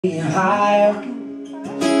Higher.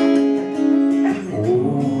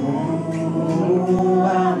 Oh,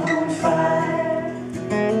 I'm on fire.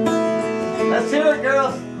 Let's do it,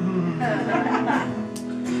 girls.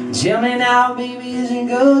 Tell me now, baby, is it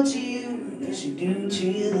good to you? Does it do to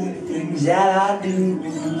you the things that I do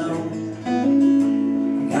alone?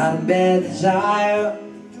 I got a bad desire.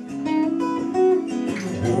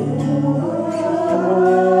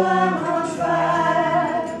 Oh, I'm on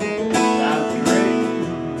fire. That would be great.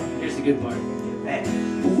 Here's the good part. Hey.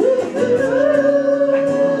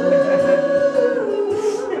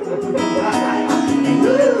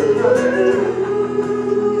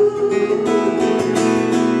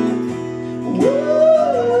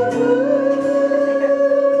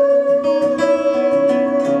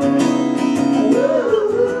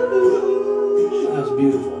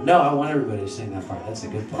 No, I want everybody to sing that part. That's a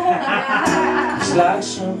good part. It's like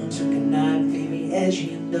someone took a knife, baby,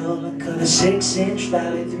 edgy and dull, and cut a 6-inch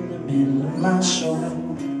valley through the middle of my soul.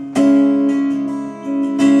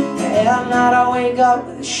 At night I wake up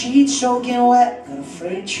with the sheets soaking wet, got a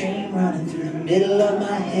freight train running through the middle of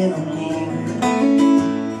my head. Only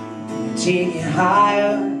you take it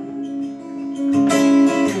higher.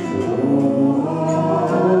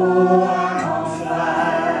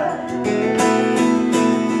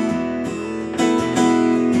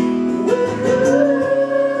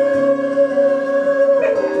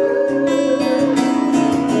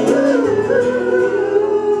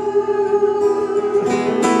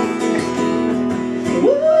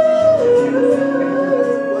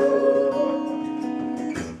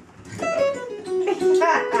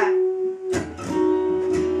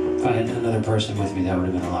 If I had another person with me, that would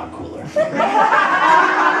have been a lot cooler. It's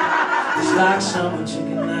like someone took a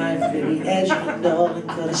knife, baby, edgy and dull, and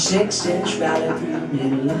cut a 6-inch valley through the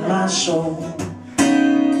middle of my soul.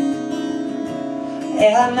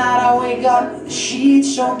 At night I wake up with the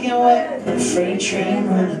sheets soaking wet, and a freight train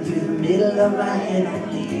running through the middle of my head.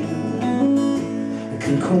 Only you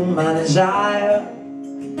could cool my desire.